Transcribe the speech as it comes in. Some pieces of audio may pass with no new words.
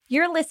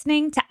You're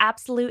listening to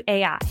Absolute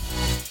AI.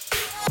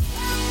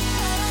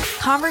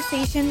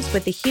 Conversations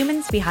with the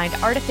humans behind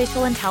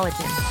artificial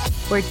intelligence,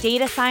 where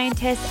data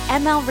scientists,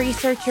 ML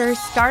researchers,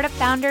 startup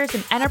founders,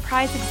 and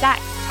enterprise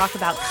execs talk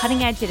about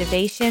cutting-edge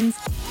innovations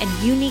and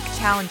unique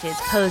challenges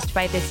posed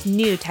by this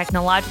new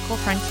technological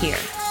frontier.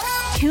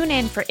 Tune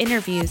in for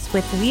interviews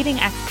with leading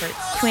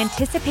experts to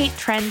anticipate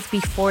trends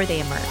before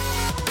they emerge.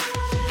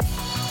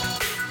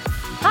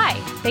 Hi,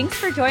 thanks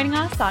for joining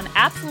us on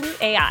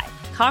Absolute AI,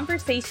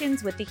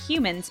 conversations with the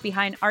humans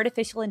behind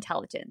artificial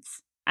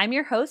intelligence. I'm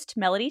your host,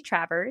 Melody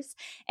Travers,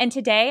 and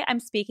today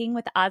I'm speaking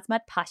with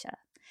Azmat Pasha.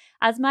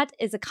 Azmat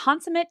is a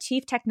consummate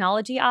chief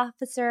technology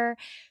officer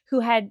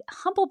who had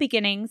humble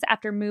beginnings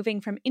after moving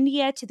from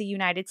India to the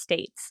United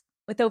States.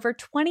 With over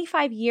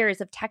 25 years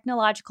of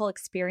technological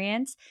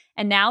experience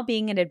and now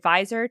being an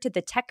advisor to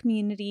the tech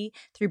community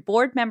through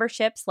board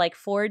memberships like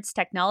Ford's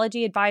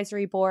Technology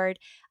Advisory Board,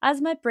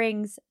 Azmat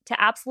brings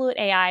to Absolute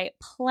AI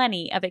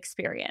plenty of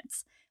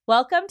experience.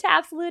 Welcome to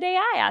Absolute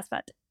AI,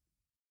 Azmat.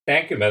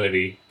 Thank you,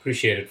 Melody.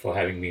 Appreciate it for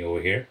having me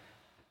over here.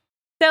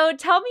 So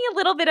tell me a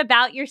little bit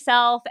about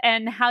yourself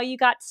and how you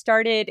got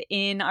started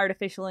in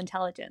artificial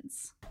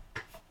intelligence.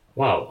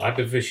 Wow,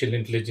 artificial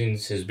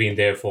intelligence has been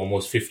there for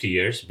almost 50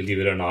 years, believe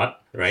it or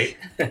not, right?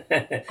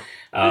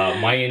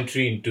 My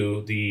entry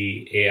into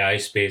the AI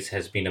space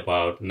has been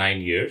about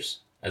 9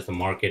 years as the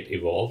market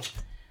evolved.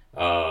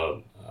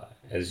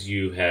 As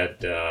you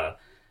had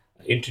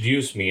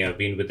introduced me, I've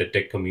been with the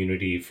tech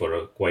community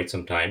for quite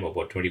some time,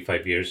 about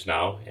 25 years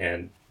now,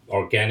 and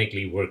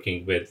organically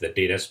working with the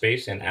data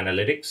space and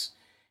analytics.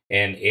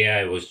 And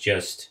AI was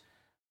just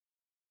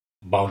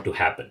bound to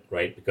happen,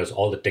 right? Because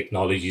all the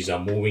technologies are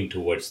moving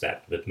towards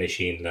that with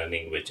machine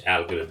learning, with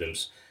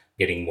algorithms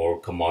getting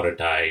more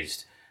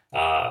commoditized,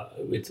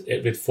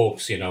 with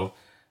folks,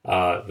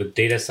 with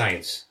data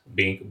science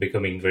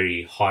becoming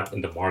very hot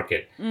in the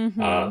market.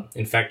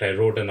 In fact, I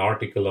wrote an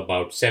article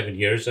about 7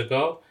 years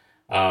ago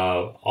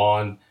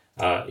on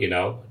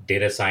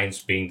data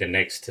science being the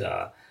next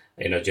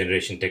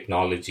generation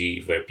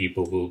technology where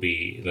people will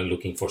be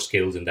looking for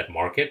skills in that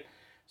market.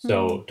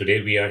 So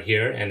today we are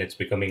here and it's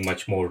becoming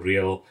much more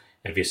real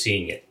and we're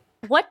seeing it.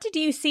 What did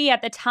you see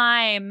at the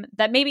time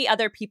that maybe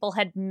other people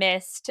had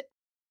missed?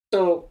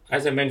 So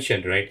as I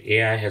mentioned, right,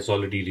 AI has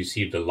already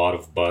received a lot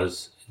of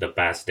buzz the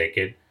past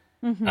decade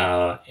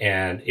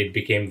and it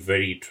became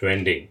very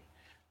trending.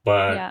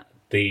 But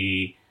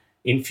the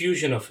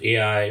infusion of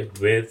AI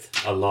with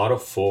a lot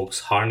of folks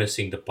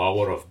harnessing the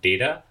power of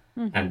data,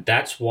 and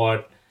that's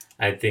what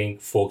I think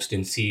folks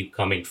didn't see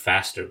coming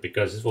faster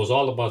because it was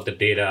all about the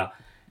data.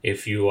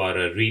 If you are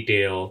a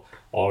retail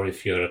or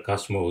if you're a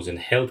customer who's in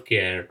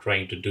healthcare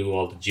trying to do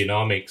all the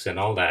genomics and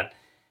all that,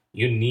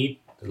 you need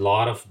a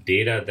lot of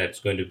data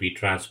that's going to be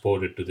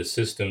transported to the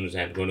systems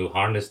and going to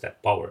harness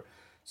that power.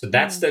 So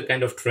that's the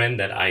kind of trend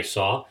that I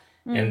saw.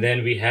 And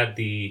then we had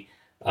the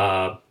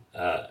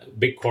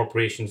big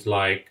corporations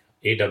like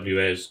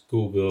AWS,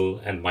 Google,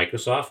 and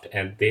Microsoft,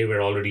 and they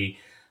were already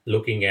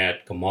looking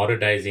at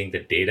commoditizing the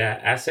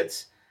data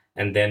assets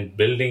and then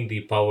building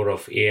the power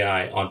of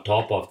AI on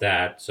top of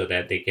that so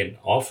that they can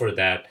offer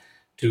that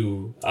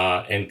to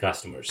end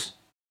customers.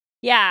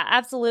 Yeah,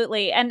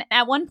 absolutely. And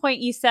at one point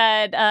you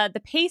said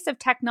the pace of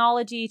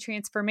technology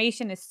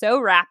transformation is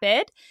so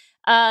rapid.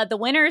 The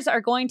winners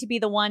are going to be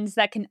the ones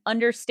that can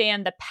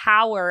understand the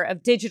power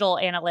of digital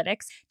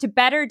analytics to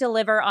better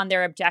deliver on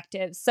their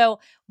objectives. So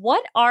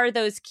what are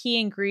those key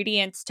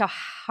ingredients to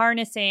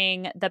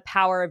harnessing the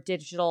power of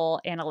digital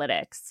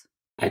analytics?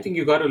 I think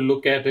you got to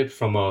look at it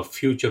from a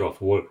future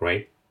of work,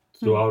 right?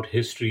 Throughout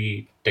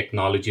history,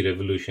 technology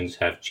revolutions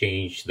have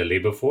changed the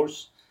labor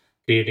force,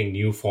 creating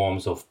new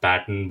forms of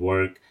pattern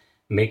work,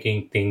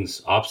 making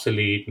things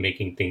obsolete,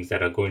 making things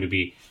that are going to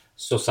be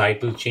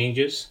societal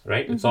changes,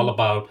 right? It's all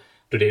about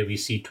today we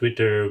see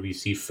Twitter, we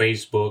see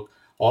Facebook,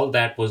 all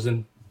that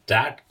wasn't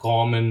that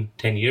common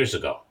 10 years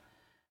ago.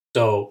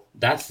 So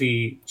that's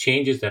the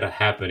changes that are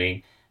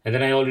happening. And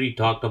then I already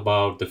talked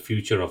about the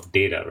future of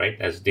data, right?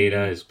 As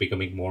data is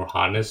becoming more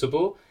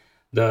harnessable,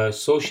 the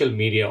social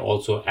media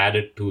also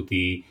added to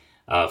the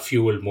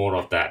fuel more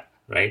of that,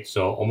 right?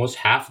 So almost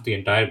half of the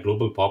entire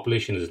global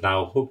population is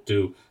now hooked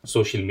to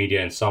social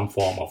media in some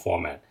form or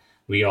format.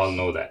 We all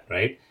know that,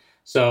 right?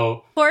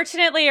 So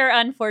fortunately or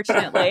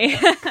unfortunately.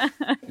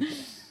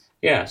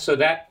 Yeah, so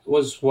that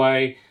was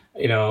why,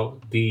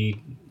 the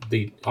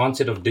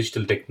onset of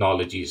digital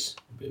technologies,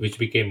 which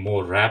became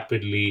more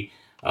rapidly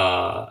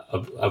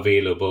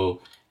available.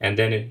 And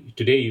then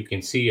today you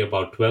can see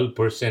about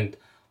 12%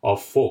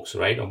 of folks,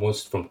 right?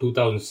 Almost from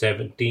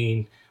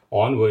 2017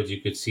 onwards,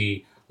 you could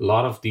see a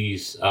lot of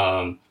these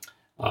globally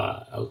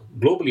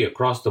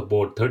across the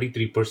board,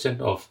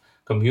 33% of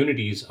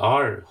communities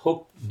are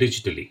hooked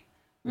digitally,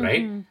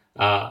 right?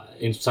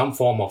 In some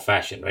form or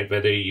fashion, right?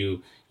 Whether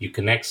you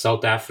connect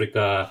South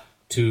Africa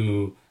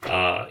to,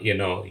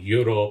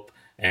 Europe,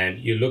 and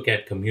you look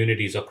at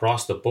communities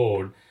across the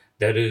board,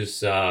 there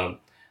is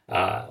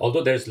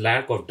although there's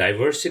lack of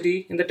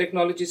diversity in the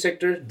technology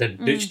sector, the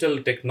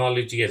digital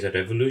technology as a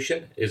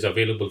revolution is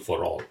available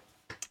for all.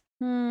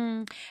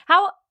 Hmm.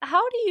 How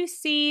do you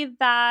see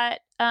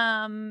that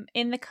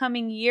in the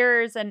coming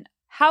years, and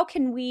how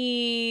can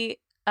we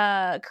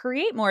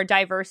create more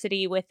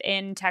diversity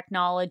within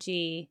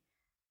technology?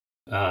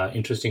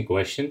 Interesting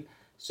question.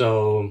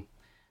 So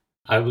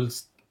I will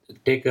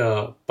take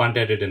a punt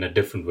at it in a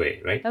different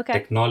way, right? Okay.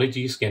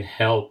 Technologies can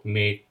help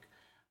make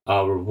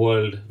our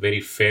world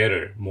very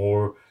fairer,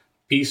 more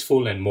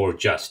peaceful, and more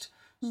just.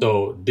 Hmm.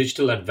 So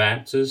digital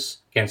advances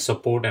can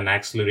support and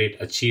accelerate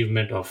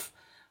achievement of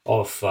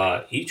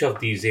each of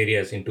these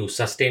areas into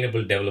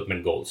sustainable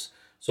development goals.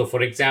 So, for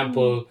Hmm.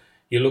 example,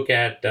 you look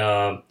at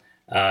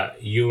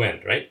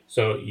UN, right?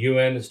 So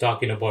UN is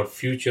talking about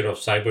future of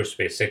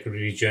cyberspace.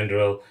 Secretary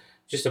General,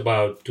 just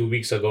about 2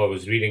 weeks ago, I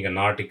was reading an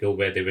article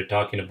where they were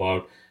talking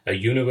about a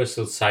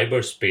universal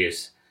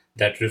cyberspace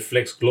that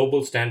reflects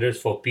global standards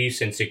for peace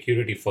and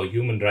security, for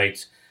human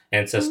rights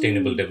and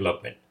sustainable Hmm.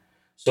 development.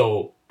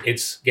 So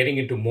it's getting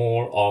into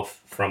more of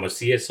from a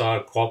CSR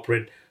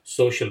corporate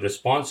social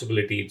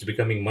responsibility. It's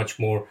becoming much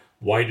more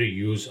wider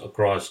use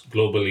across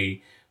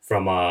globally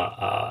from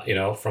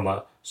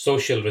a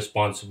social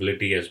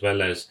responsibility as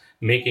well as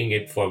making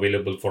it for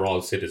available for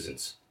all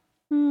citizens.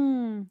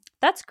 Hmm.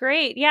 That's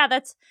great. Yeah,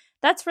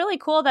 that's really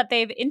cool that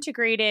they've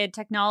integrated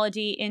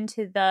technology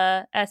into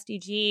the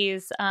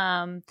SDGs.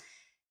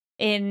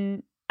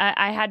 In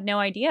I had no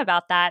idea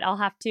about that. I'll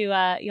have to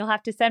you'll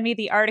have to send me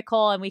the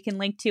article and we can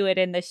link to it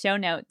in the show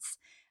notes.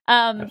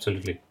 Um,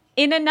 Absolutely.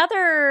 in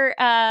another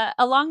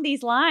along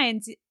these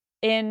lines,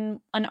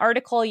 in an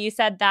article you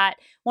said that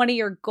one of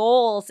your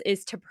goals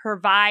is to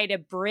provide a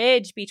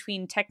bridge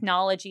between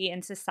technology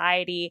and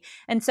society.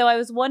 And so I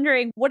was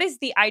wondering, what is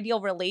the ideal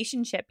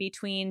relationship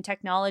between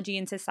technology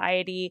and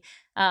society,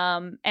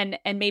 and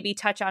maybe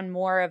touch on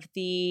more of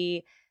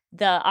the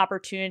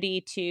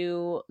opportunity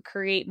to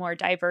create more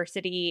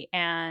diversity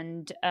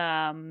and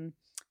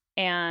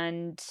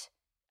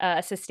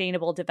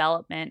sustainable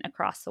development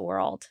across the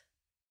world.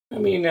 I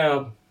mean,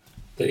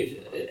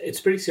 it's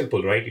pretty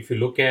simple, right? If you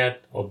look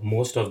at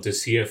most of the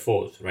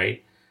CFOs,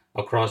 right,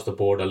 across the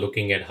board are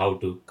looking at how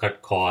to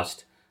cut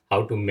cost,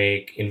 how to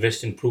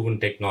invest in proven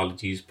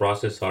technologies,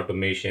 process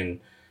automation,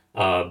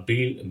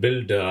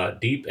 build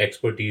deep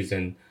expertise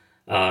in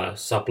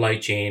supply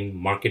chain,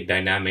 market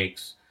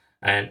dynamics,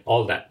 and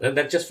all that.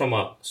 That's just from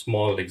a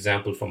small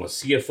example from a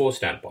CFO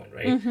standpoint,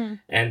 right? Mm-hmm.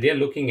 And they're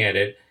looking at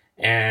it,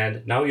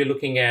 and now you're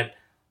looking at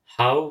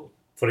how,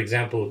 for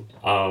example,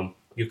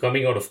 you're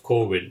coming out of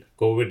COVID.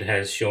 COVID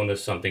has shown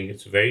us something.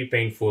 It's very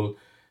painful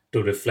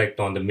to reflect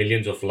on the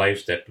millions of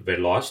lives that were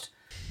lost,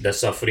 the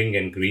suffering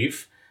and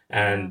grief,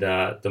 Yeah. and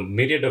the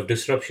myriad of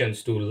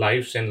disruptions to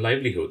lives and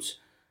livelihoods.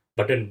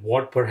 But in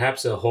what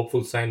perhaps a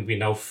hopeful sign, we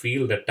now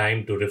feel the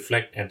time to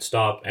reflect and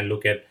stop and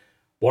look at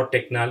what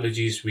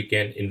technologies we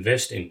can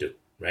invest into,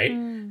 right?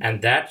 Mm.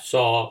 And that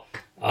saw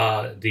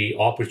the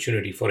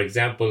opportunity. For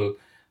example,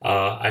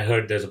 I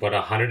heard there's about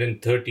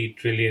 130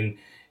 trillion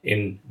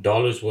in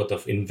dollars worth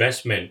of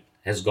investment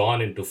has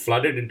gone into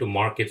flooded into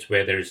markets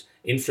where there's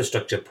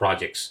infrastructure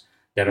projects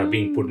that are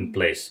being put in Mm.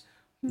 place.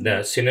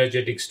 The Mhm.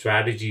 synergetic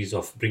strategies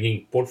of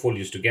bringing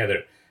portfolios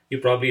together. You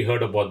probably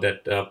heard about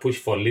that push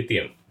for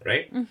lithium,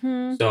 right?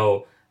 Mhm.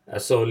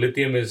 So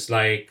lithium is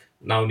like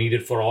now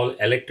needed for all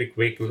electric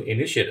vehicle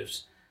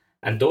initiatives,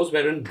 and those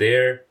weren't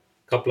there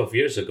a couple of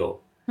years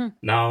ago. Hmm.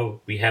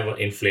 Now we have an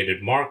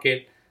inflated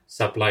market,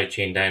 supply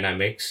chain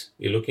dynamics.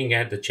 We're looking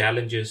at the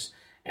challenges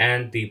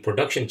and the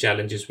production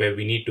challenges where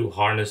we need to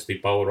harness the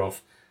power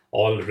of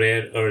all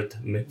rare earth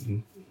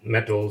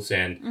metals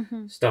and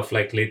Mhm. stuff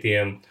like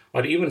lithium,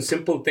 or even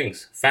simple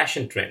things,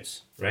 fashion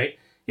trends, right?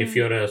 If Hmm.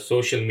 you're a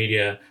social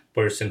media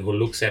person who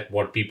looks at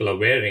what people are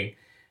wearing,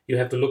 you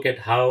have to look at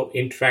how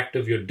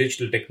interactive your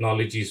digital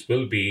technologies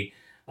will be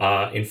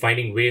in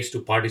finding ways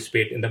to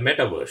participate in the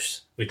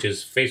metaverse, which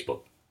is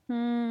Facebook.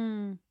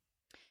 Hmm.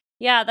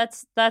 Yeah,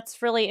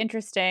 that's really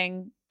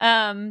interesting.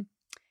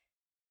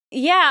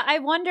 Yeah, I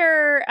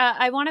wonder.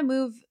 I want to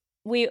move.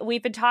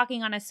 We've been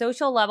talking on a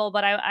social level,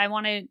 but I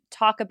want to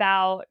talk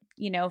about,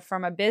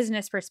 from a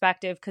business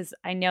perspective, because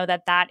I know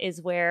that that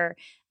is where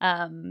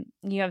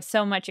you have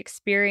so much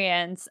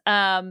experience.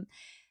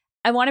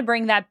 I want to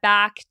bring that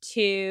back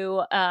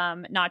to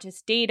not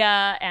just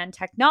data and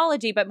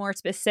technology, but more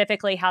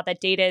specifically how that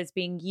data is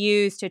being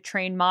used to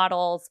train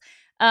models.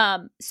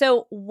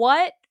 So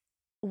what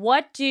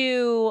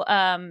do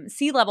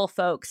C-level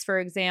folks, for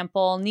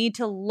example, need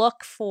to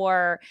look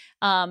for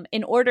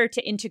in order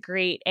to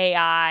integrate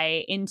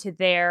AI into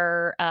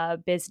their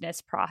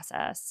business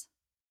process?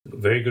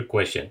 Very good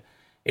question.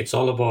 It's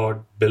all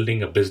about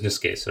building a business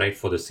case, right,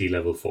 for the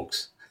C-level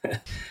folks.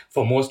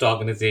 For most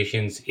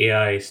organizations,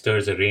 AI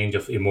stirs a range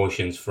of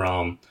emotions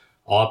from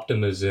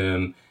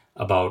optimism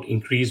about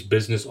increased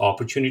business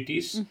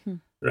opportunities, Hmm.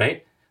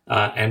 right?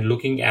 And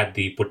looking at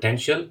the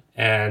potential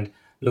and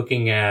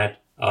looking at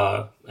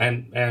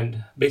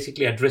and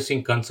basically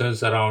addressing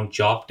concerns around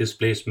job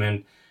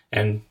displacement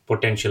and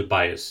potential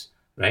bias,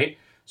 right? Yeah.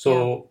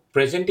 So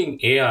presenting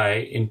AI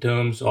in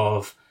terms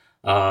of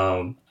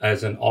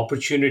as an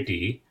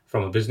opportunity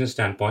from a business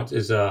standpoint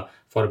is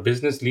for a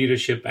business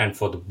leadership and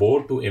for the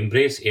board to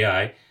embrace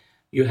AI,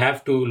 you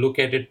have to look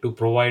at it to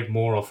provide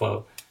more of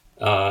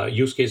a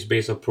use case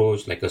based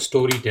approach, like a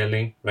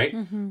storytelling, right?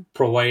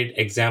 Provide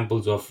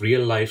examples of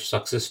real life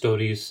success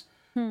stories.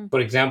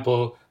 For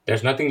example,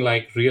 there's nothing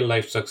like real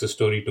life success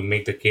story to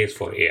make the case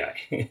for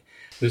AI.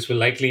 This will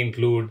likely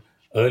include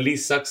early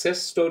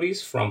success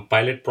stories from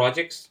pilot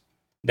projects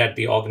that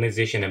the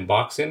organization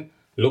embarks in,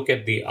 look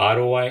at the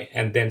ROI,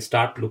 and then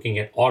start looking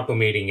at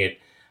automating it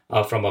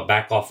from a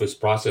back office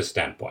process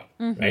standpoint,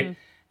 right?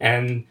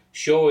 And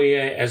show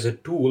AI as a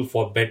tool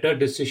for better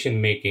decision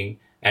making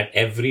at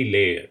every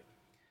layer.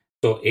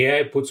 So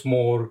AI puts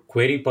more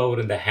query power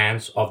in the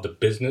hands of the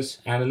business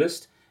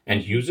analyst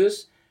and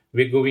users.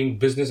 We're giving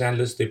business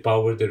analysts the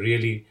power they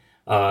really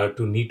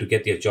to need to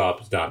get their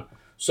jobs done.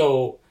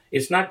 So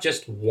it's not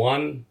just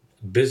one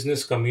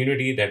business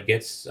community that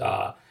gets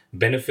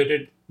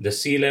benefited. The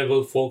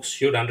C-level folks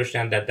should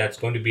understand that that's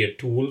going to be a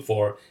tool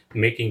for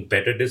making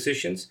better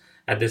decisions.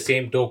 At the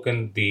same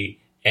token, the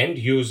end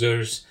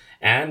users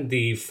and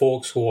the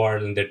folks who are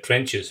in the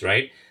trenches,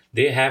 right?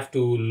 They have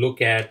to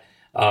look at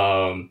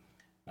how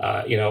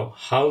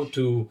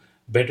to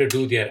better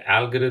do their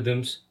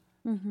algorithms,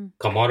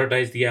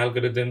 commoditize the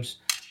algorithms,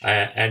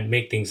 and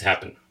make things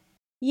happen.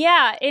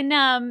 Yeah,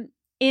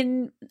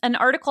 in an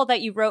article that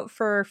you wrote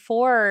for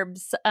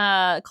Forbes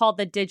called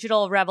 "The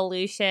Digital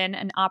Revolution: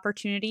 An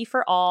Opportunity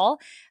for All,"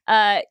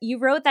 you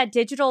wrote that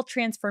digital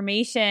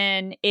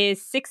transformation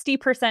is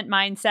 60%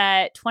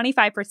 mindset,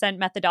 25%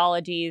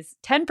 methodologies,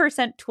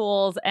 10%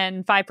 tools,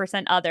 and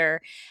 5%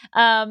 other.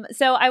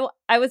 So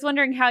I was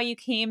wondering how you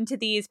came to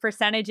these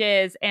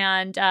percentages,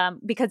 and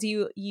because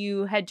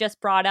you had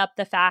just brought up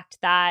the fact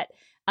that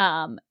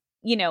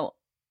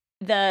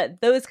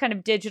those kind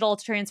of digital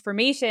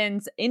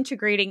transformations,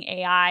 integrating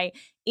AI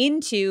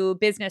into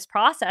business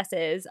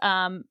processes,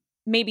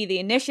 maybe the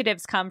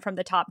initiatives come from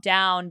the top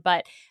down,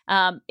 but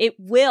it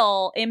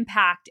will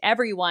impact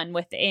everyone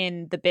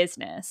within the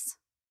business.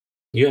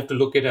 You have to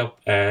look it up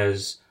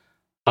as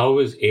how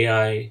is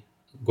AI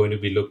going to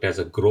be looked as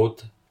a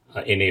growth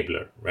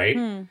enabler,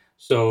 right?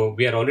 So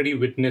we are already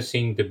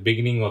witnessing the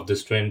beginning of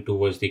this trend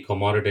towards the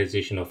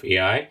commoditization of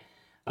AI.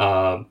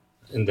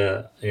 In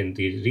the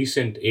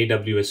recent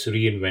AWS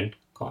reInvent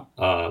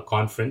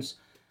conference,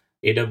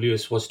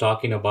 AWS was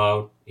talking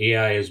about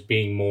AI as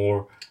being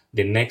more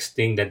the next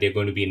thing that they're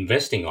going to be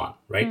investing on,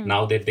 right?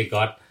 Now that they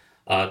got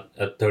a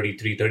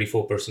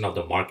 34% of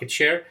the market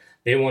share,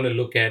 they want to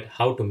look at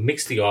how to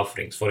mix the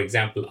offerings. For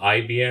example,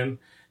 IBM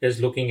is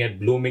looking at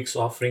Bluemix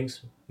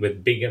offerings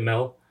with big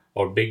ML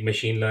or big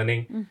machine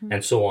learning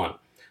and so on.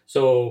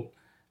 So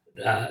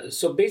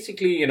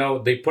basically,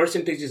 the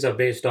percentages are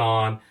based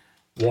on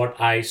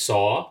what I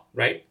saw,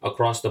 right,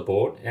 across the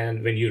board.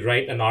 And when you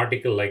write an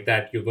article like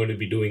that, you're going to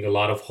be doing a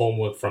lot of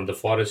homework from the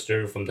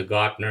Forrester, from the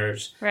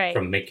Gartners,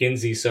 from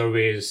McKinsey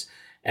surveys,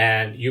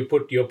 and you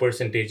put your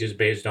percentages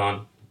based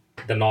on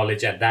the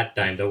knowledge at that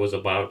time. That was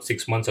about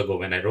 6 months ago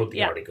when I wrote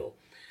the article.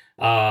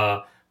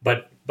 But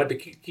the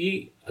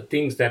key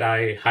things that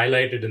I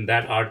highlighted in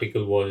that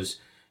article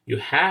was you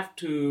have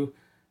to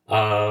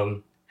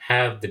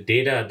have the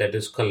data that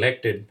is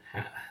collected.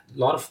 A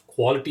lot of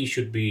quality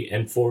should be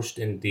enforced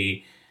in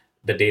the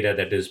data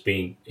that is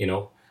being,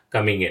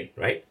 coming in,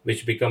 right?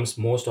 Which becomes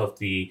most of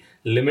the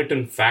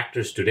limiting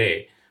factors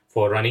today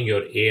for running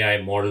your AI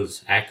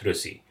model's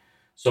accuracy.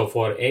 So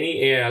for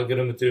any AI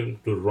algorithm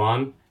to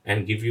run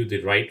and give you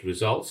the right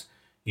results,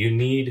 you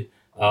need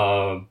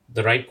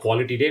the right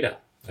quality data,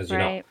 as you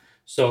know.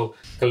 So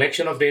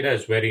collection of data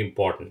is very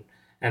important.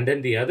 And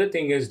then the other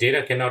thing is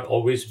data cannot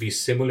always be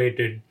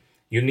simulated.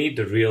 You need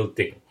the real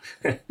thing.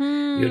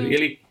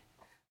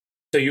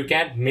 So you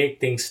can't make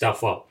things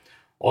stuff up.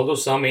 Although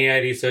some AI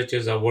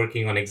researchers are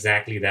working on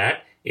exactly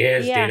that. AI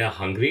is data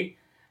hungry.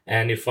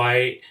 And if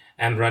I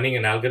am running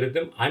an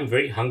algorithm, I'm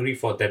very hungry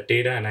for that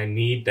data and I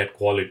need that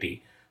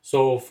quality.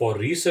 So for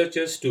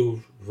researchers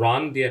to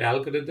run their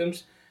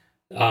algorithms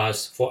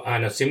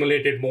on a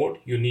simulated mode,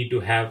 you need to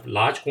have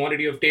large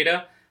quantity of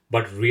data,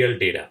 but real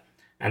data.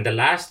 And the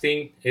last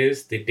thing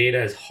is the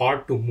data is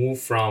hard to move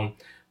from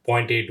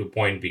point A to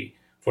point B.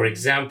 For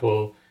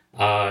example,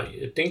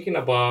 thinking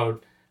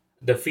about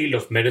the field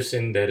of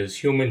medicine, there is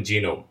human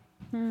genome,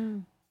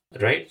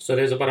 right? So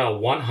there's about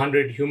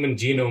 100 human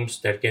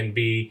genomes that can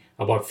be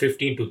about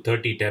 15 to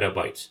 30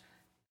 terabytes.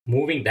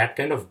 Moving that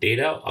kind of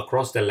data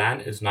across the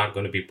LAN is not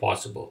going to be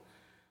possible.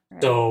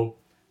 So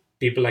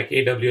people like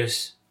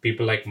AWS,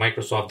 people like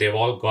Microsoft, they've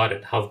all got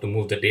it, how to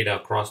move the data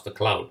across the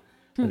cloud.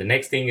 And the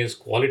next thing is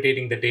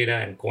qualitating the data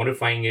and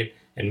quantifying it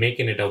and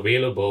making it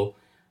available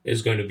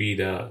is going to be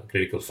the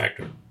critical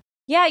factor.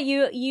 Yeah,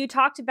 you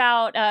talked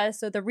about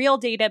so the real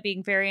data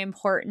being very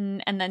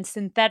important, and then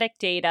synthetic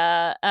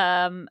data,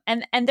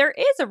 and there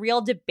is a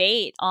real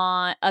debate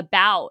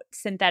about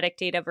synthetic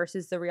data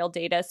versus the real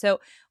data. So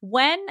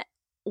when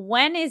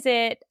is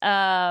it?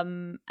 I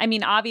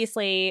mean,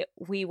 obviously,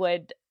 we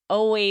would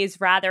always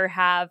rather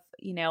have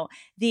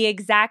the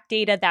exact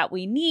data that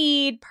we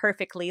need,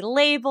 perfectly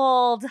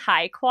labeled,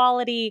 high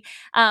quality.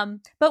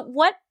 But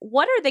what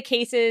are the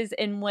cases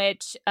in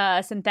which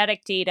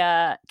synthetic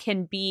data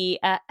can be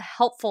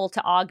helpful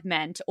to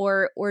augment,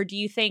 or do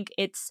you think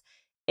it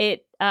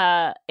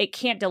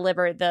can't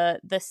deliver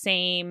the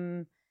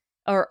same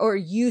or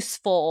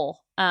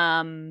useful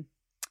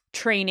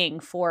training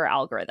for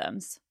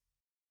algorithms?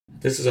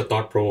 This is a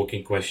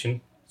thought-provoking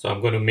question. So I'm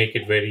going to make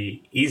it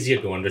very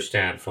easier to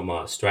understand from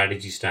a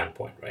strategy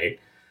standpoint, right?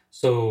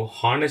 So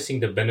harnessing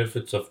the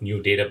benefits of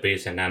new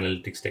database and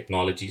analytics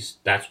technologies,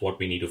 that's what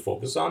we need to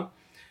focus on.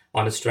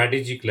 On a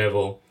strategic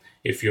level,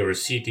 if you're a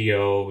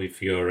CTO,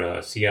 if you're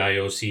a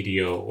CIO,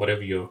 CDO,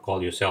 whatever you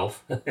call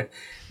yourself,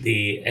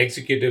 the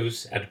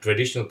executives at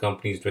traditional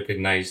companies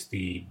recognize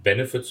the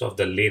benefits of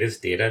the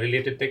latest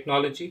data-related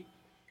technology,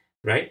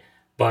 right?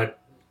 But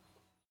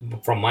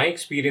from my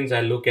experience,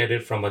 I look at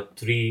it from a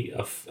three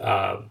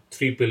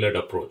pillared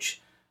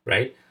approach,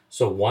 right?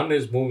 So one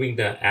is moving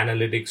the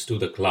analytics to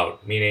the cloud,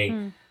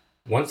 meaning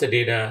once the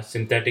data,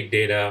 synthetic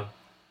data,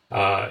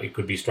 it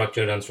could be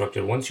structured,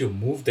 unstructured. Once you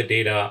move the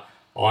data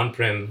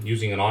on-prem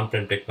using an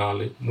on-prem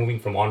technology, moving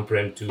from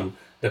on-prem to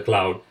the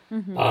cloud,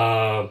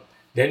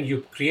 then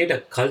you create a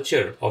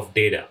culture of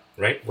data,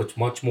 right? With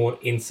much more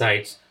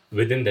insights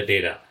within the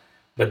data.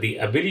 But the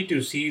ability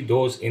to see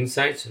those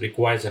insights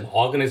requires an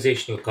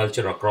organizational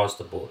culture across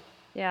the board.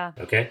 Yeah.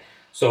 Okay.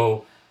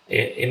 So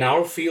in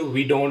our field,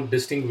 we don't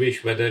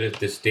distinguish whether if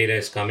this data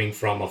is coming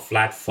from a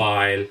flat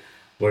file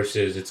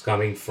versus it's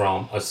coming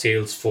from a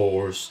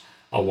Salesforce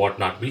or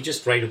whatnot. We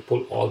just try to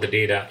pull all the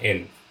data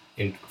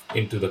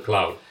into the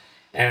cloud.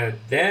 And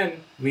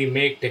then we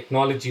make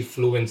technology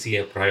fluency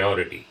a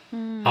priority.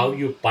 How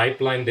you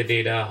pipeline the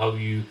data, how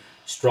you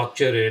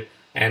structure it,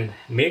 and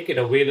make it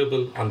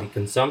available on the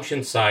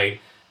consumption side,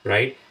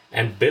 right?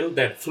 And build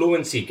that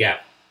fluency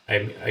gap.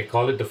 I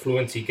call it the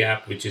fluency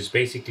gap, which is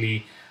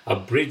basically a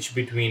bridge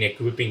between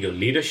equipping your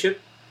leadership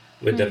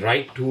with the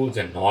right tools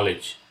and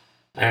knowledge.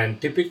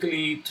 And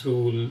typically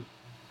through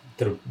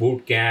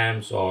boot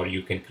camps, or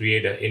you can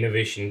create an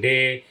innovation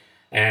day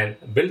and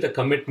build a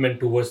commitment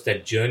towards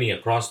that journey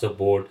across the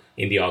board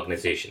in the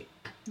organization.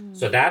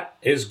 So that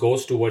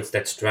goes towards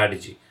that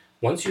strategy.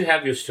 Once you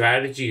have your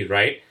strategy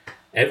right,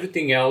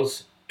 everything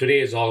else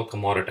today is all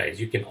commoditized.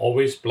 You can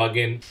always plug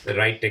in the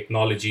right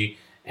technology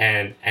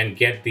and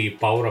get the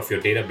power of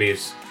your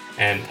database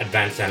and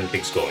advanced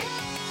analytics going.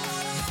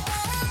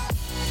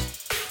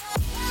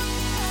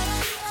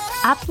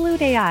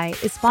 Absolute AI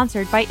is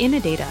sponsored by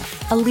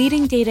Innodata, a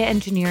leading data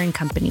engineering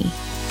company.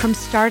 From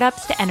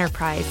startups to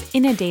enterprise,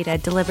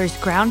 Innodata delivers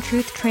ground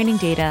truth training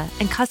data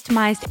and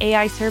customized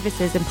AI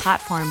services and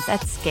platforms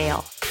at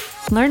scale.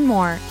 Learn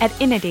more at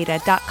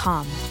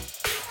innodata.com.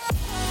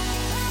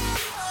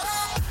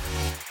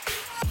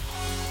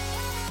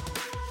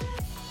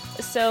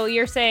 So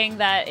you're saying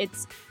that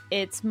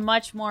it's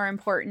much more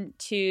important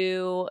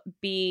to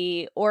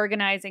be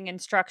organizing and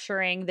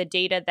structuring the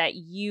data that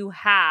you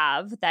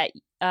have that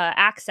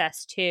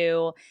access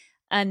to,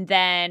 and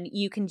then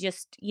you can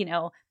just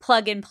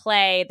plug and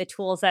play the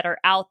tools that are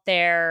out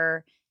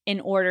there in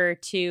order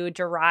to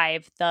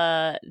derive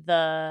the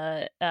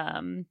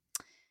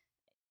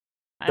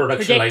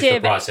productionize the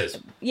process.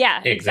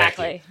 Yeah,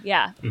 exactly.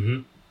 Yeah.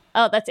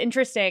 Oh, that's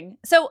interesting.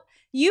 So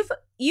you've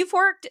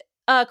worked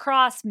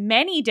across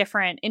many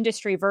different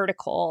industry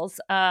verticals.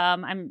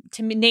 I'm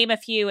to name a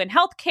few: in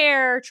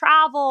healthcare,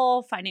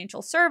 travel,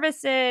 financial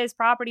services,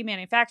 property,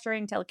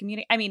 manufacturing,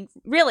 telecommunications. I mean,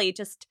 really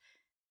just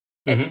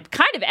kind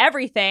of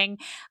everything.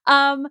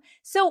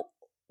 So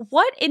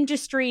what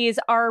industries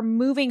are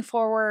moving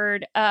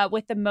forward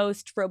with the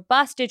most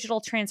robust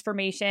digital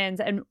transformations,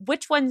 and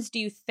which ones do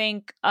you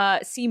think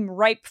seem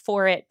ripe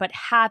for it but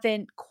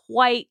haven't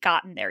quite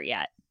gotten there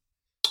yet?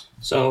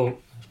 So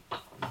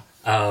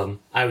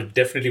I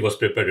definitely was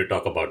prepared to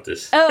talk about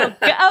this.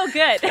 Oh,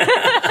 good.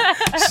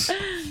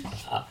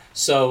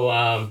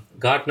 So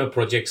Gartner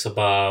projects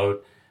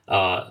about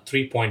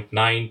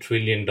 $3.9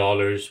 trillion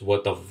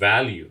worth of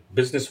value,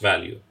 business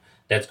value,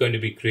 that's going to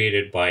be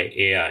created by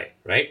AI,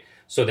 right?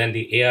 So then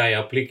the AI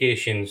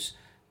applications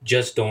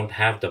just don't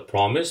have the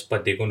promise,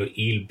 but they're going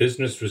to yield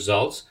business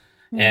results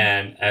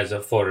and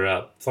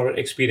for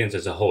experience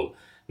as a whole.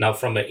 Now,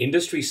 from an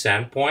industry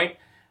standpoint,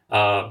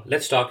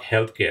 let's talk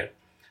healthcare.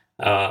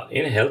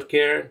 In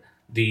healthcare,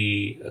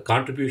 the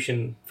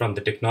contribution from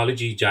the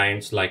technology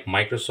giants like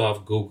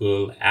Microsoft,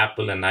 Google,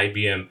 Apple, and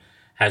IBM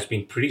has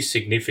been pretty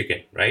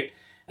significant, right?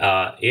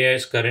 AI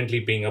is currently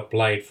being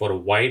applied for a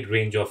wide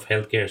range of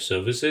healthcare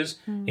services,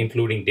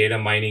 including data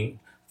mining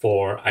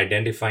for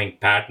identifying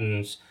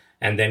patterns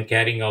and then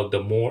carrying out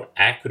the more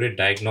accurate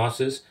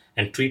diagnosis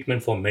and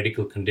treatment for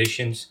medical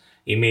conditions,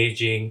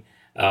 imaging,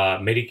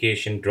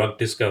 medication, drug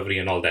discovery,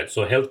 and all that.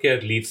 So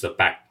healthcare leads the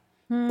pack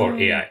for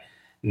AI.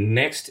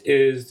 Next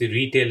is the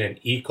retail and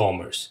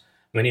e-commerce.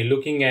 When you're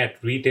looking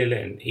at retail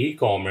and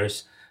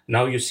e-commerce,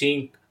 now you're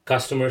seeing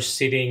customers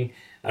sitting,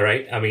 all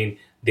right? I mean,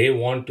 they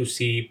want to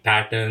see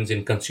patterns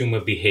in consumer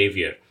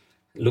behavior.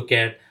 Look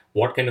at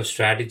what kind of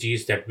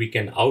strategies that we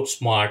can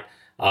outsmart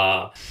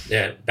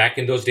Back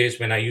in those days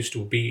when I used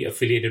to be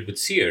affiliated with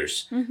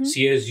Sears, Mm-hmm.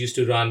 Sears used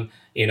to run,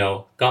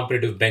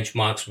 comparative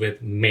benchmarks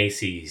with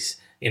Macy's,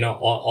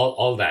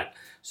 all that.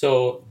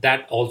 So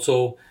that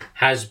also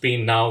has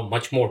been now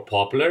much more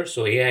popular.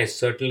 So AI has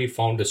certainly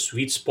found a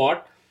sweet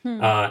spot Hmm.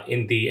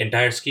 in the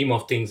entire scheme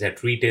of things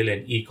at retail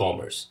and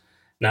e-commerce.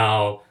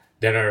 Now,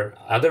 there are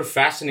other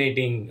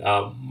fascinating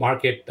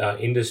market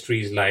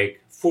industries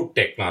like food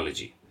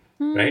technology,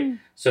 right? Hmm.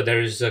 So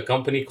there is a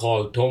company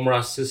called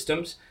Tomra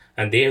Systems,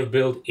 and they have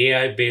built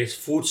AI-based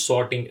food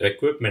sorting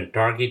equipment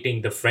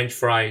targeting the French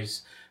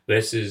fries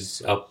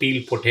versus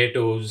peeled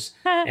potatoes,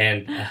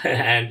 and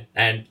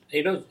and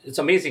it's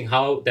amazing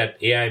how that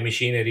AI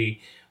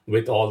machinery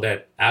with all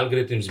that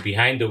algorithms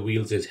behind the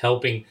wheels is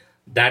helping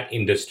that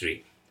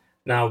industry.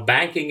 Now,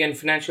 banking and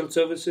financial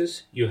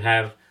services, you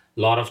have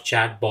a lot of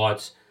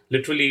chatbots.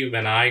 Literally,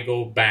 when I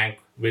go bank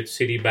with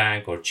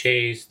Citibank or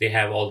Chase, they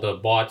have all the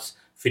bots,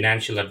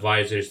 financial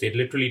advisors. They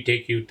literally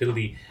take you till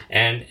the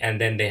end, and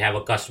then they have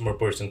a customer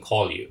person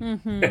call you,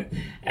 Mm-hmm.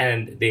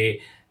 and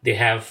they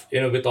have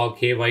with all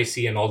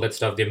KYC and all that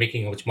stuff, they're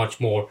making a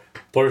much more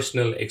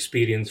personal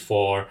experience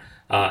for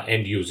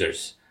end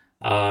users.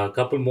 A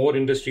couple more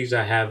industries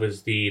I have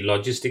is the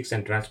logistics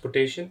and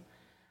transportation.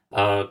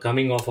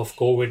 Coming off of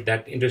COVID,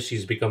 that industry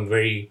has become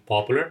very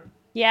popular,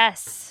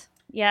 Yes.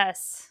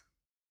 Yes.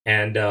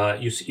 and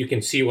you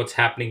can see what's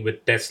happening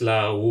with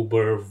Tesla,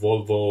 Uber,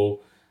 Volvo,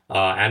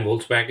 and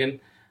Volkswagen.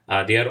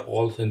 They are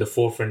all in the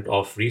forefront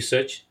of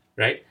research,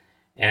 right?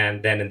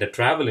 And then in the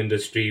travel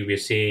industry,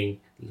 we're seeing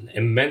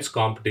immense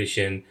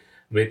competition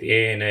with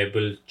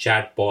AI-enabled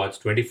chatbots,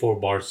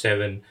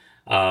 24/7,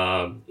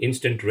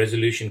 instant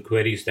resolution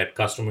queries that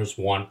customers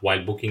want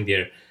while booking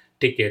their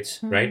tickets,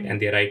 right, Hmm.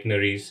 and their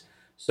itineraries.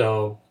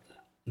 So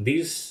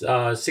these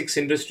six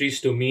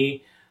industries to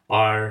me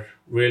are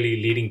really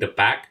leading the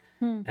pack.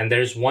 Hmm. And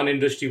there's one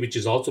industry which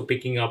is also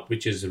picking up,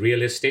 which is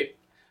real estate,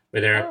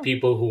 where there are Oh,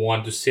 people who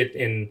want to sit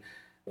in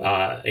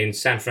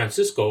San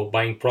Francisco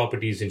buying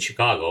properties in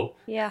Chicago,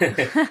 yeah.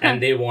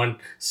 and they want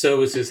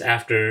services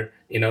after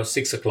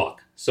 6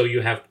 o'clock. So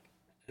you have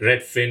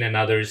Redfin and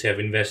others have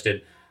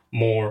invested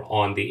more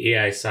on the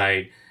AI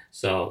side.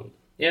 So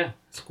yeah,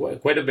 it's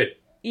quite a bit.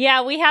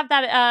 Yeah, we have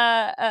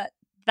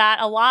that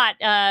a lot.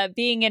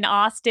 Being in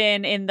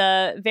Austin in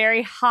the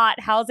very hot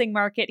housing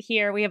market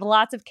here, we have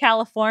lots of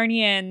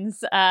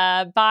Californians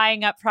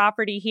buying up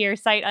property here,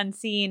 sight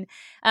unseen.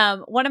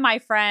 One of my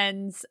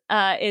friends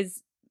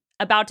is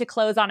about to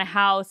close on a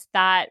house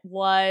that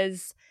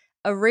was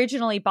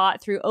originally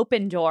bought through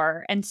Open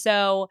Door, and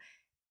so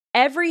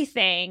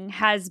everything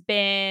has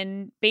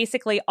been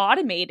basically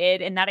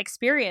automated in that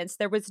experience.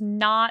 There was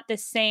not the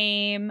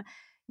same,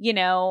 you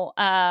know.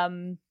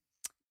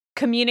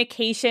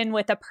 Communication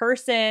with a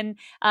person.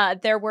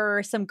 There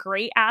were some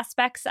great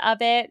aspects of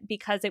it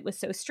because it was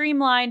so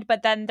streamlined,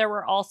 but then there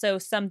were also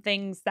some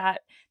things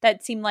that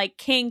seemed like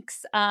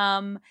kinks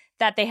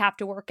that they have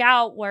to work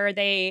out. Where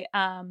they,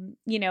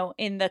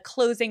 in the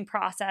closing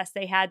process,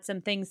 they had some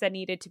things that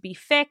needed to be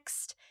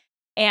fixed,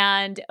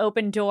 and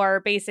Open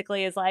Door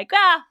basically is like,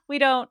 we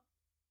don't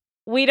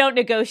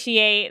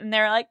negotiate, and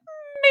they're like,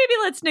 maybe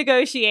let's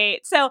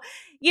negotiate. So,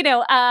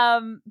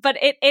 but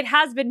it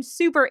has been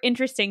super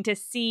interesting to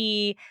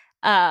see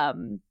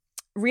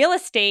real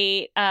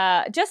estate,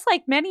 just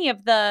like many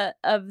of the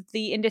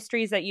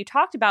industries that you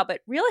talked about,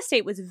 but real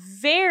estate was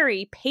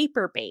very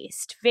paper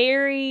based,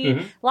 very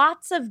Mhm.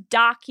 lots of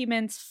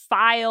documents,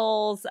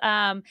 files,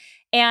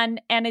 and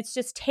it's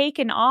just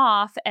taken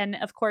off. And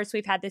of course,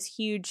 we've had this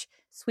huge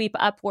sweep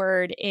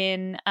upward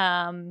in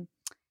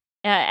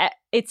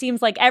it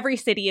seems like every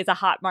city is a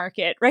hot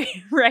market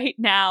right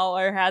now,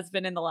 or has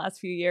been in the last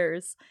few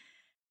years.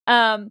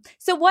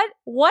 So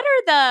what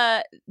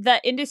are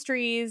the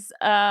industries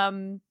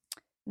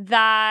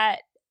that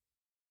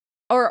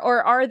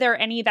or are there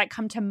any that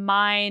come to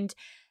mind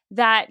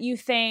that you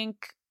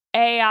think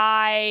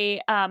AI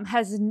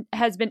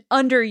has been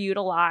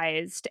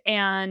underutilized,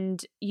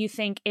 and you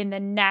think in the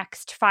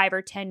next 5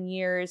 or 10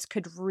 years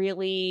could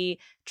really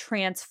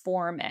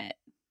transform it?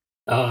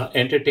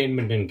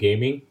 Entertainment and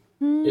gaming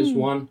is Hmm.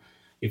 one.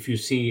 If you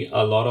see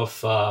a lot of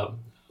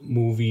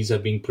movies are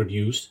being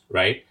produced,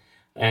 right?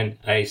 And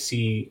I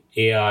see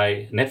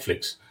AI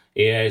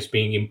is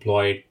being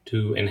employed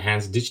to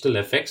enhance digital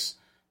effects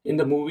in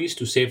the movies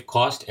to save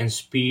cost and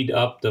speed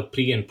up the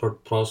pre and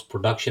post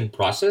production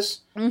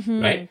process,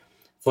 Mm-hmm. right?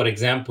 For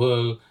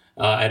example,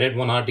 I read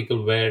one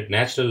article where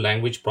natural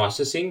language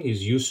processing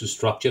is used to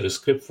structure a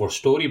script for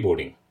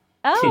storyboarding,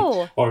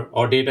 Oh,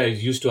 or data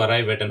is used to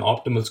arrive at an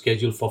optimal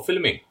schedule for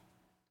filming.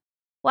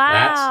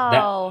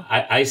 wow.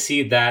 I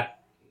see that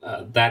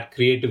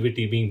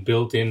creativity being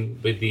built in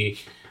with the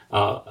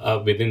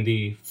within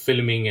the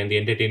filming and the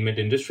entertainment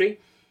industry.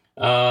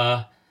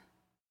 Uh,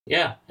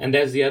 yeah, and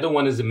there's the other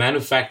one is the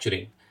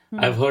manufacturing. Hmm.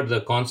 I've heard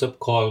the concept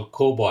called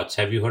cobots.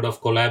 Have you heard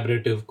of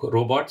collaborative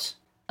robots?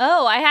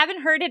 Oh, I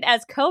haven't heard it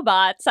as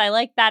cobots. I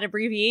like that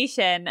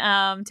abbreviation.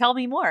 Tell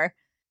me more.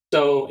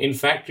 So in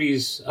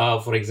factories,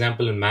 for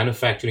example, in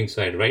manufacturing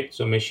side, right?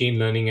 So machine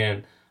learning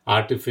and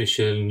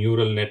artificial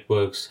neural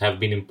networks have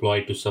been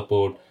employed to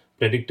support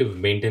predictive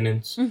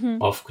maintenance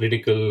Mm-hmm. of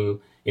critical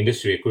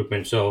industry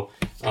equipment. So,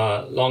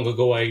 long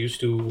ago, I used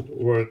to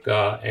work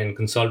and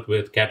consult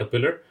with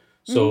Caterpillar.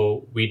 Mm-hmm.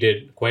 So, we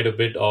did quite a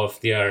bit of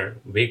their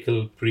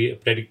vehicle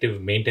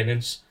predictive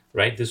maintenance,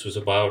 right? This was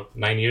about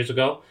 9 years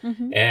ago.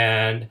 Mm-hmm.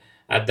 And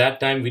at that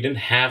time, we didn't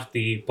have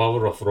the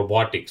power of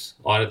robotics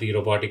or the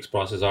robotics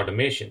process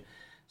automation.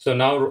 So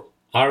now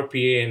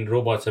RPA and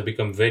robots have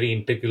become very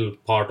integral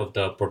part of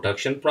the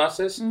production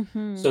process.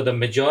 Mm-hmm. So the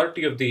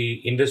majority of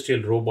the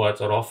industrial robots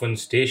are often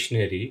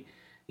stationary,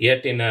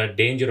 yet in a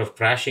danger of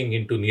crashing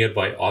into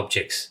nearby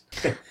objects.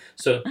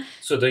 So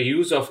the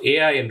use of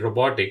AI and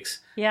robotics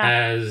Yeah.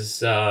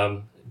 has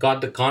got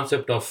the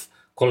concept of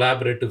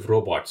collaborative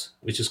robots,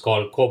 which is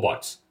called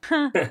cobots,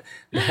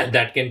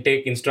 that can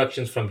take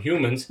instructions from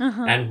humans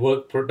Uh-huh. and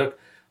work product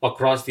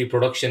across the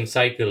production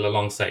cycle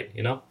alongside.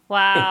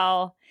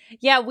 Wow.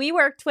 Yeah, we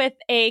worked with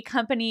a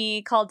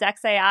company called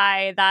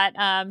DexAI that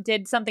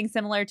did something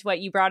similar to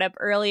what you brought up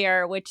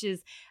earlier, which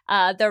is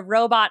the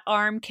robot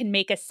arm can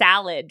make a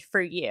salad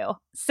for you.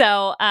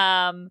 So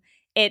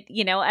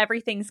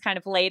everything's kind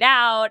of laid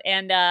out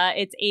and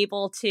it's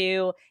able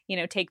to,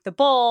 take the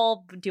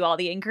bowl, do all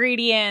the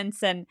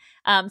ingredients. And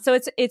so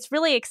it's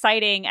really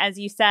exciting, as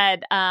you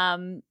said.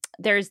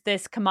 There's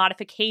this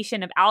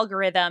commodification of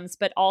algorithms,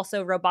 but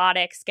also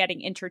robotics getting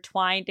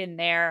intertwined in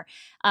there.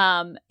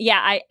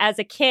 As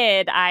a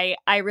kid, I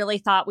really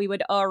thought we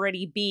would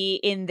already be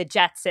in the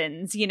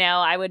Jetsons.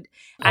 Oh, I would.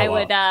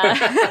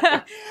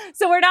 wow.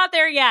 So we're not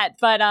there yet,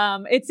 but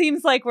it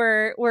seems like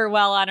we're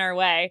well on our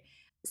way.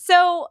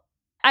 So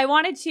I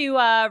wanted to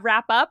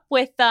wrap up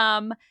with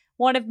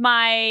one of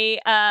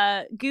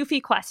my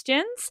goofy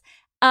questions.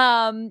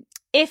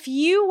 If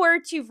you were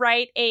to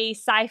write a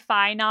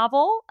sci-fi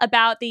novel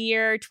about the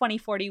year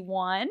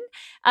 2041,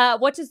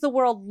 what does the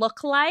world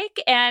look like,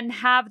 and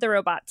have the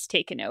robots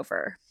taken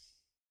over?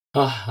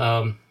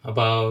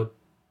 About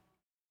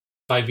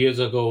 5 years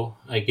ago,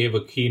 I gave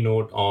a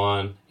keynote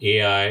on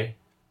AI,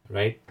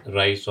 right?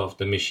 Rise of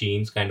the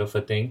machines, kind of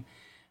a thing.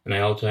 And I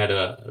also had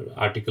an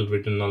article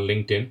written on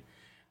LinkedIn.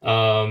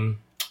 Um,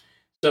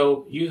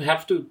 so you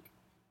have to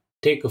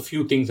take a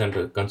few things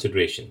under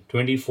consideration.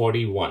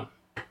 2041,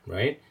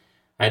 right?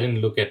 I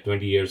didn't look at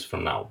 20 years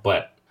from now,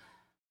 but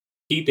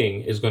key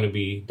thing is going to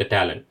be the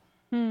talent,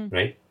 Hmm.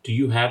 right? Do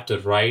you have the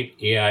right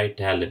AI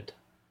talent?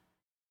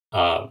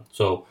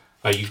 So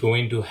are you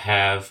going to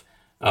have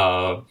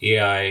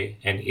AI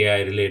and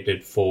AI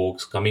related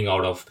folks coming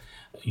out of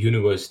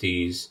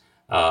universities,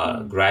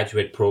 Hmm.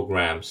 graduate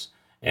programs?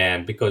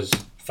 And because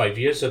 5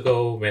 years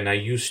ago, when I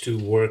used to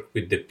work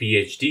with the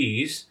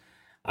PhDs,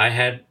 I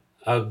had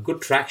a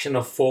good traction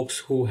of folks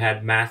who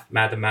had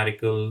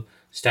mathematical,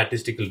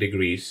 statistical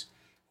degrees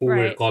who were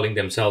Right. calling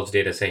themselves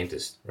data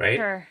scientists, right?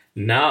 Sure.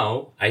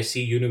 Now I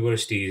see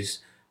universities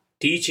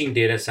teaching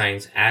data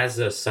science as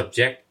a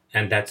subject,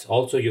 and that's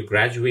also you're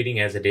graduating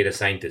as a data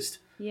scientist.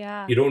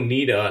 Yeah. You don't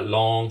need a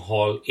long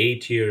haul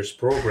 8 years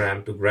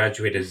program to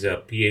graduate as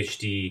a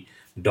PhD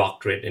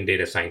doctorate in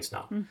data science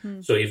now.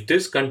 Mm-hmm. So if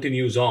this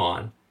continues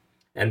on,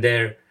 and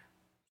there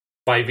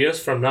 5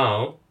 years from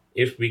now,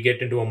 if we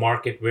get into a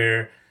market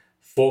where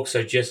folks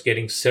are just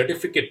getting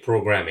certificate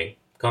programming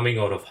coming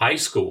out of high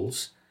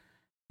schools,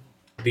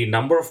 the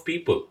number of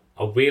people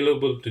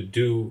available to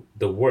do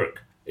the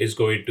work is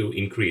going to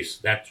increase.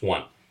 That's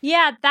one.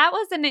 Yeah, that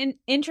was an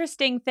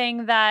interesting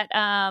thing that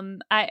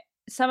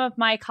some of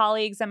my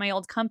colleagues at my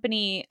old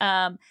company,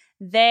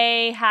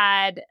 they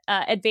had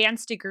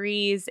advanced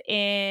degrees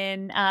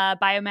in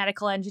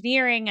biomedical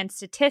engineering and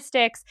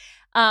statistics,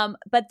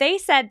 but they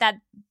said that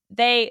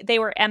they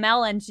were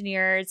ML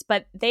engineers,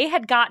 but they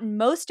had gotten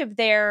most of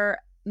their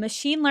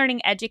machine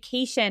learning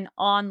education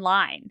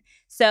online.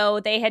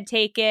 So they had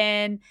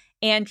taken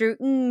Andrew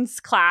Ng's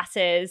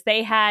classes.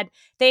 They had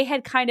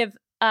kind of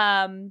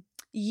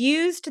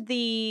used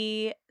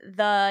the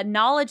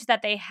knowledge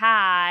that they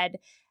had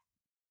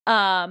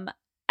um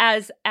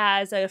as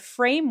a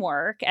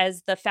framework,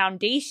 as the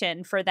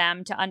foundation for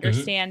them to Mm-hmm.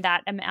 understand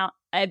that amount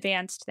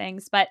advanced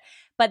things, but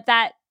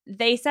that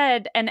they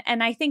said, and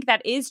I think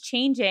that is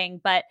changing.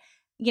 But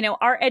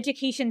our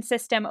education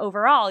system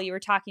overall, you were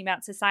talking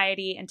about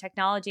society and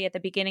technology at the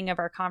beginning of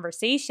our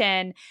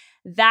conversation,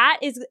 that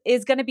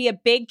is going to be a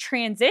big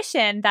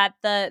transition, that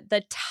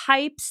the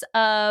types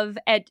of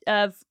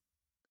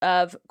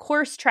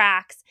course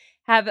tracks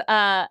have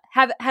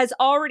has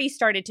already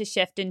started to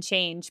shift and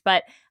change.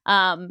 But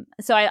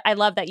so I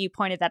love that you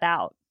pointed that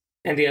out.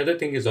 And the other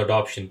thing is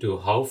adoption too,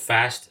 how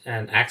fast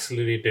and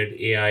accelerated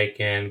AI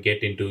can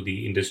get into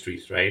the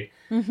industries, right?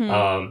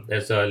 Mm-hmm.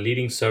 There's a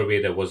leading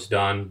survey that was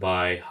done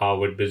by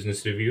Harvard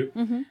Business Review,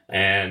 Mm-hmm.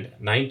 and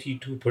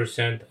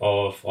 92%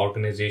 of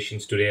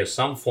organizations today,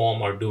 some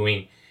form, are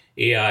doing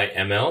AI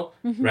ML,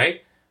 Mm-hmm.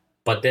 right?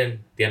 But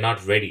then they're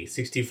not ready.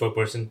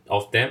 64%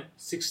 of them,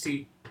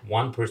 61%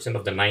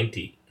 of the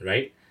 90,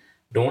 right,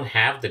 don't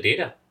have the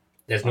data.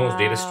 There's no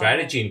data Wow.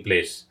 strategy in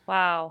place.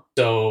 Wow.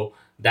 So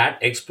that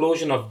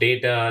explosion of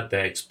data, the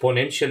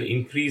exponential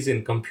increase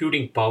in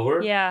computing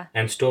power Yeah.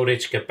 and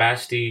storage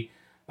capacity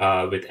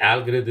with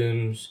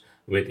algorithms,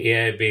 with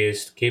AI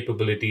based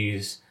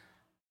capabilities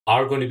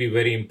are going to be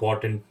very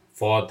important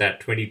for that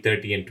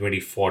 2030 and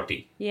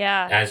 2040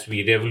 Yeah. as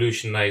we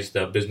revolutionize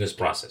the business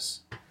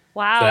process. So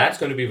Wow. that's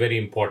going to be very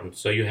important.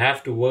 So you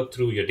have to work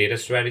through your data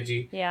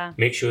strategy, Yeah.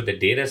 make sure the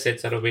data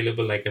sets are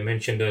available, like I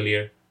mentioned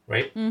earlier,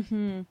 right?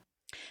 Mm-hmm.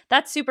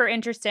 That's super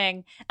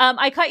interesting.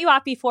 I cut you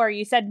off before.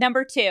 You said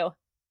number 2.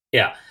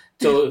 Yeah.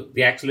 So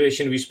the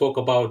acceleration we spoke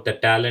about, the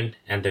talent,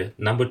 and the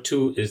number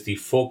two is the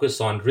focus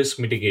on risk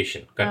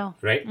mitigation, Oh.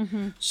 right?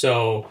 Mm-hmm.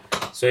 So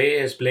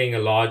AI is playing a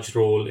large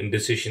role in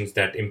decisions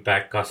that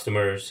impact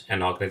customers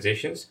and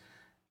organizations.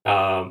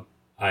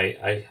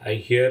 I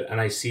hear and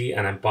I see,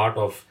 and I'm part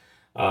of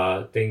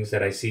things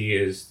that I see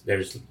is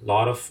there's a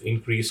lot of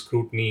increased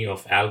scrutiny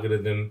of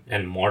algorithm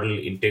and model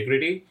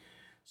integrity.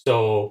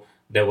 So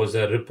there was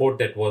a report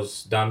that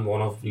was done,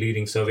 one of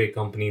leading survey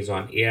companies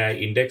on AI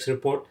index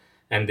report,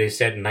 and they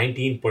said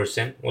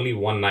 19%, only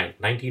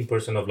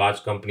 19% of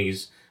large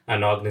companies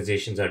and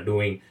organizations are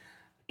doing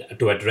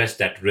to address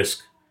that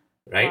risk,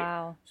 right?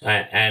 Wow.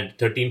 And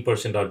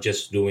 13% are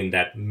just doing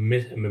that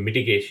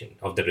mitigation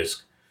of the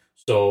risk.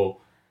 So,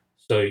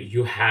 so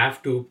you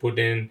have to put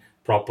in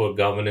proper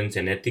governance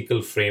and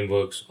ethical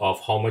frameworks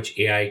of how much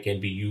AI can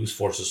be used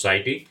for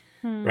society,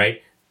 Hmm.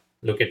 right?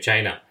 Look at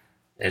China.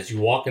 As you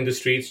walk in the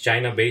streets,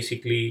 China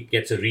basically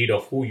gets a read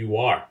of who you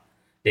are.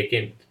 They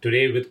can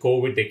today with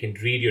COVID, they can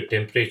read your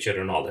temperature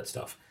and all that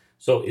stuff.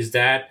 So is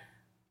it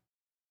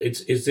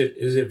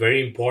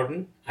very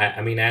important?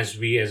 I mean, as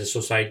we as a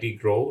society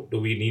grow, do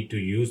we need to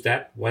use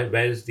that? Where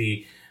is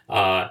the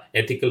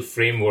ethical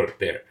framework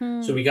there?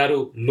 So Hmm. we got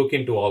to look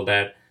into all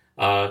that.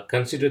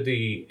 Consider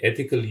the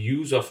ethical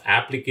use of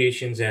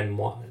applications and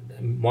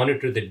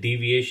monitor the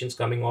deviations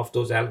coming off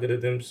those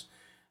algorithms.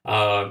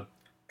 Uh,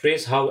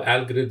 Trace how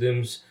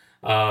algorithms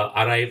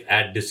arrive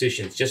at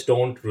decisions. Just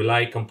don't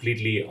rely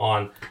completely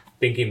on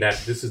thinking that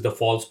this is the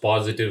false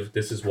positive,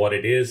 this is what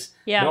it is.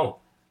 Yeah. No,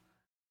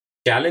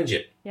 challenge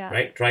it, Yeah.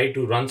 right? Try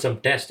to run some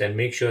tests and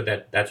make sure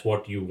that that's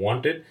what you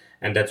wanted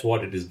and that's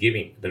what it is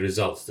giving the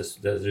results,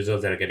 the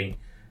results that are getting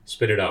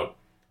spitted out.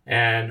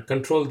 And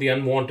control the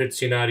unwanted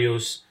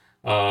scenarios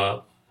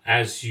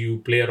as you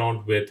play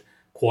around with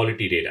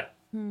quality data,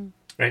 Hmm.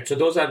 right? So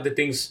those are the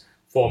things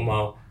from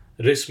a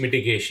risk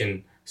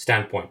mitigation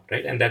standpoint,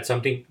 right? And that's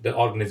something the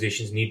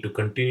organizations need to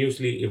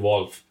continuously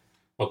evolve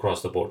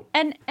across the board.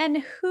 And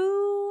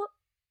who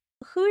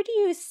do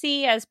you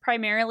see as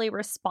primarily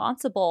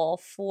responsible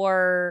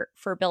for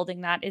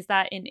building that? Is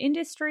that in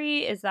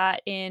industry? Is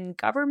that in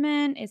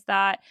government? Is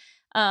that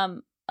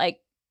like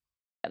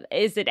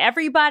is it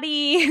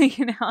everybody?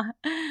 you know?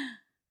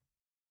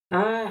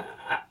 Uh,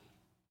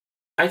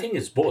 I think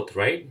it's both,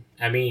 right?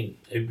 I mean,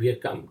 if we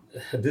have come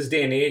this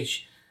day and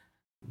age,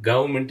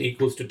 government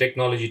equals to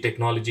technology,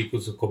 technology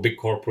equals to big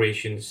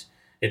corporations.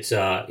 It's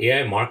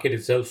AI market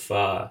itself.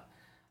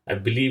 I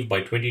believe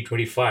by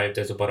 2025,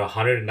 there's about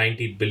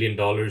 190 billion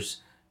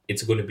dollars.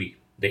 It's going to be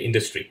the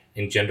industry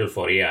in general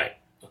for AI,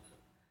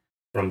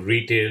 from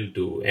retail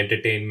to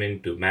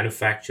entertainment to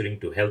manufacturing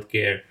to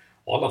healthcare,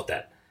 all of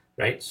that,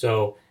 right?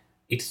 So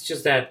it's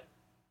just that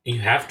you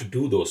have to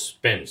do those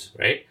spends,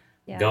 right?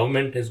 Yeah.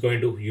 Government is going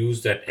to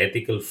use that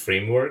ethical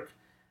framework,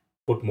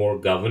 put more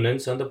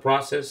governance on the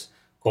process.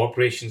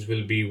 Corporations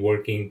will be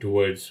working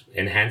towards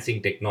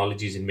enhancing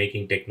technologies and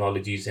making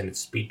technologies and its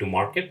speed to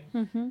market.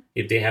 Mm-hmm.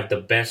 If they have the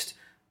best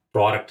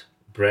product,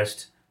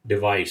 best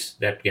device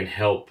that can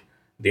help,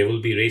 they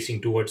will be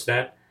racing towards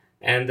that.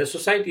 And the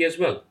society as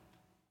well.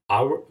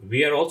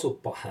 We are also,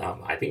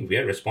 I think, we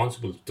are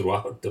responsible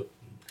throughout the,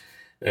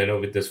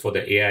 with this for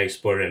the AI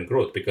spur and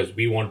growth because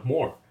we want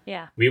more.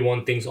 Yeah. We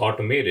want things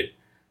automated.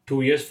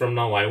 2 years from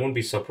now, I won't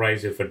be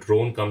surprised if a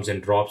drone comes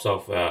and drops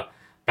off a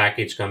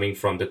package coming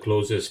from the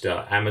closest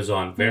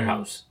Amazon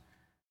warehouse.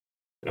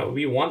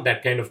 We want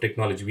that kind of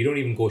technology. We don't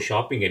even go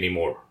shopping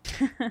anymore.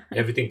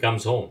 Everything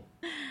comes home.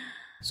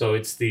 So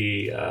it's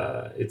the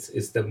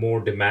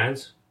more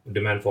demand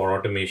for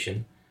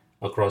automation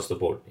across the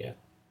board. Yeah.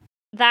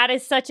 That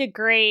is such a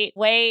great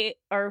way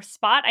or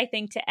spot, I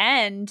think, to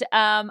end.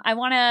 I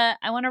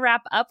wanna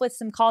wrap up with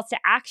some calls to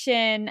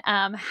action.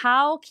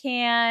 How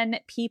can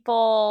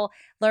people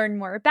learn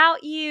more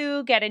about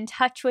you, get in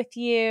touch with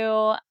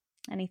you,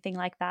 anything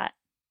like that?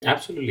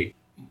 Absolutely.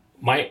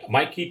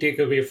 My key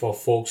takeaway for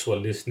folks who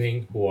are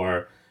listening who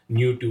are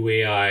new to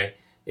AI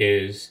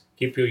is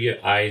keep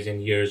your eyes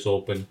and ears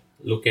open,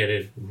 look at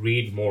it,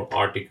 read more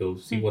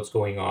articles, see what's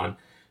going on.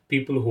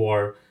 People who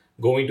are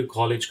going to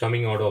college,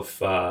 coming out of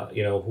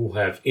who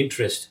have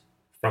interest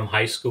from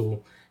high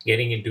school,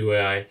 getting into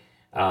AI,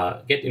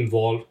 get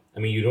involved. I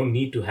mean, you don't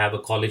need to have a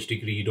college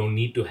degree. You don't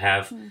need to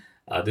have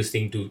this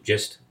thing to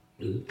just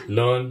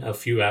learn a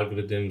few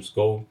algorithms,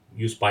 go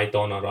use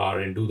Python or R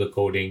and do the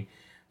coding.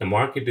 The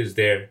market is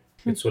there.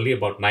 It's only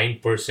about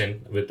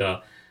 9% with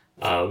a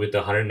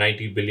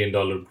 $190 billion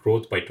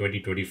growth by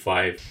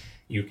 2025.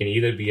 You can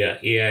either be an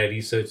AI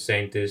research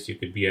scientist, you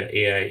could be an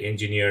AI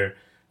engineer,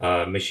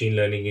 machine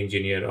learning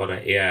engineer or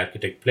an AI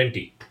architect,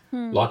 plenty.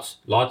 Lots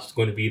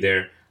going to be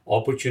there.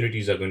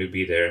 Opportunities are going to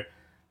be there.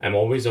 I'm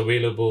always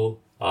available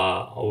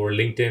over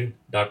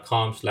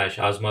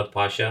linkedin.com/Azmat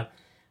Pasha.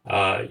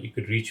 You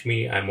could reach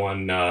me. I'm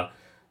on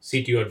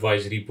CTO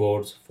advisory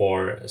boards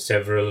for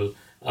several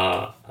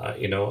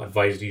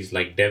advisories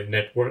like Dev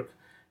Network,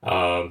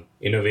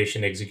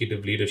 Innovation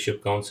Executive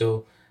Leadership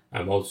Council.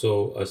 I'm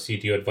also a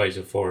CTO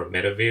advisor for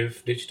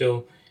MetaWave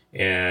Digital,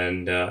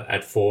 and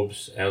at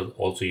Forbes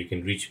also you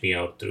can reach me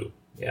out through.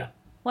 Yeah.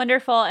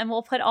 Wonderful. And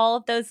we'll put all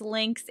of those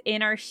links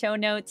in our show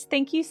notes.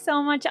 Thank you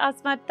so much,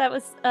 Azmat. That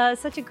was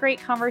such a great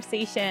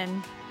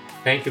conversation.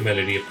 Thank you,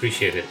 Melody.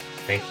 Appreciate it.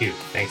 Thank you.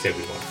 Thanks,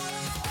 everyone.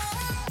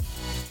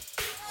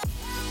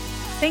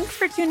 Thanks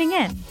for tuning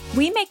in.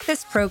 We make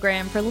this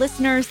program for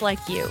listeners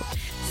like you.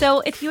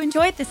 So if you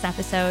enjoyed this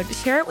episode,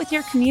 share it with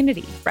your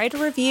community, write a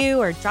review,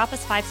 or drop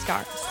us 5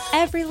 stars.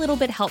 Every little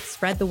bit helps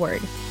spread the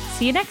word.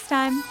 See you next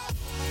time.